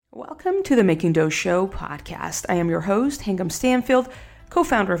Welcome to the Making Dough Show podcast. I am your host, Hingham Stanfield,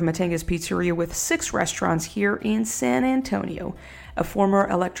 co-founder of Matanga's Pizzeria with 6 restaurants here in San Antonio, a former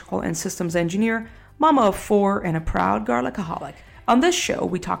electrical and systems engineer, mama of 4, and a proud garlicaholic. On this show,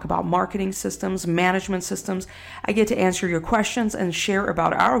 we talk about marketing systems, management systems. I get to answer your questions and share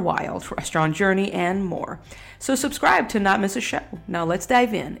about our wild restaurant journey and more. So subscribe to not miss a show. Now let's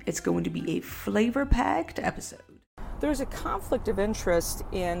dive in. It's going to be a flavor-packed episode. There's a conflict of interest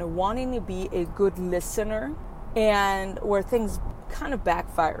in wanting to be a good listener and where things kind of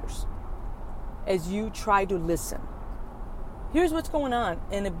backfires as you try to listen. Here's what's going on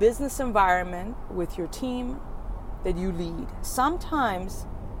in a business environment with your team that you lead. Sometimes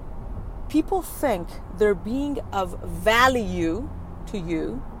people think they're being of value to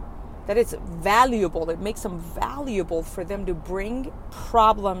you, that it's valuable, it makes them valuable for them to bring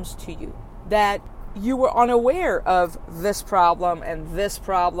problems to you, that you were unaware of this problem and this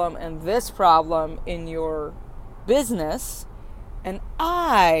problem and this problem in your business, and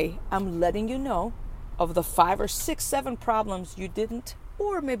I am letting you know of the 5 or 6, 7 problems you didn't,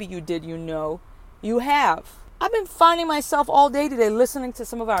 or maybe you did, you have. I've been finding myself all day today listening to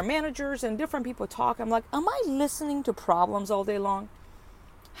some of our managers and different people talk. I'm like, am I listening to problems all day long?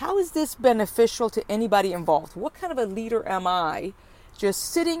 How is this beneficial to anybody involved? What kind of a leader am I just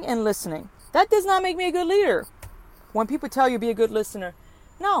sitting and listening? That does not make me a good leader. When people tell you be a good listener,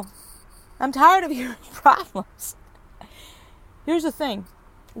 no, I'm tired of hearing problems. Here's the thing.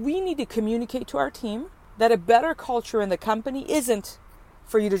 We need to communicate to our team that a better culture in the company isn't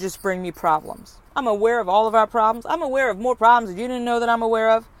for you to just bring me problems. I'm aware of all of our problems. I'm aware of more problems that you didn't know that I'm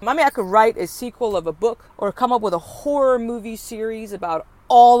aware of. I could write a sequel of a book or come up with a horror movie series about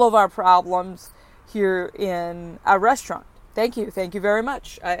all of our problems here in our restaurant. Thank you. Thank you very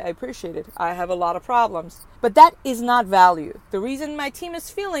much. I appreciate it. I have a lot of problems. But that is not value. The reason my team is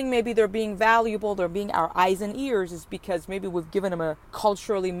feeling maybe they're being valuable, they're being our eyes and ears, is because maybe we've given them a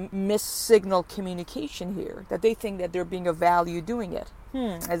culturally missignal communication here, that they think that they're being of value doing it.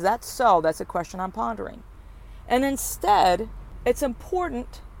 Is that so? That's a question I'm pondering. And instead, it's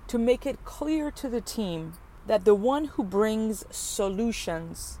important to make it clear to the team that the one who brings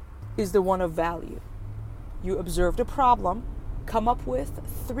solutions is the one of value. You observed a problem, come up with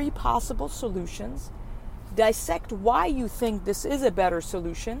 3 possible solutions, dissect why you think this is a better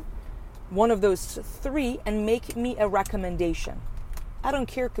solution, one of those 3, and make me a recommendation. I don't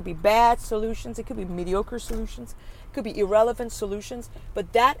care, it could be bad solutions, it could be mediocre solutions, it could be irrelevant solutions,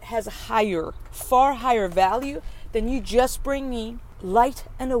 but that has far higher value than you just bring me light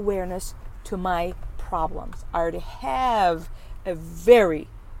and awareness to my problems. I already have a very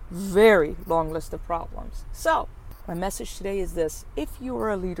long list of problems. So, my message today is this. If you are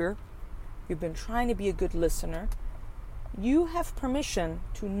a leader, you've been trying to be a good listener, you have permission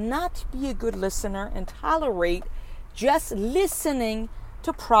to not be a good listener and tolerate just listening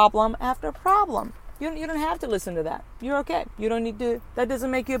to problem after problem. You don't have to listen to that. You're okay. You don't need to. That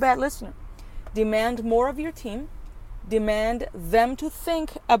doesn't make you a bad listener. Demand more of your team. Demand them to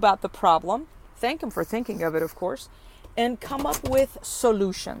think about the problem. Thank them for thinking of it, of course. And come up with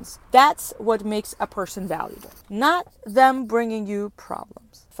solutions. That's what makes a person valuable, not them bringing you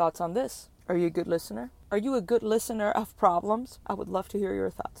problems. Thoughts on this? Are you a good listener? Are you a good listener of problems? I would love to hear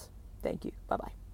your thoughts. Thank you. Bye-bye.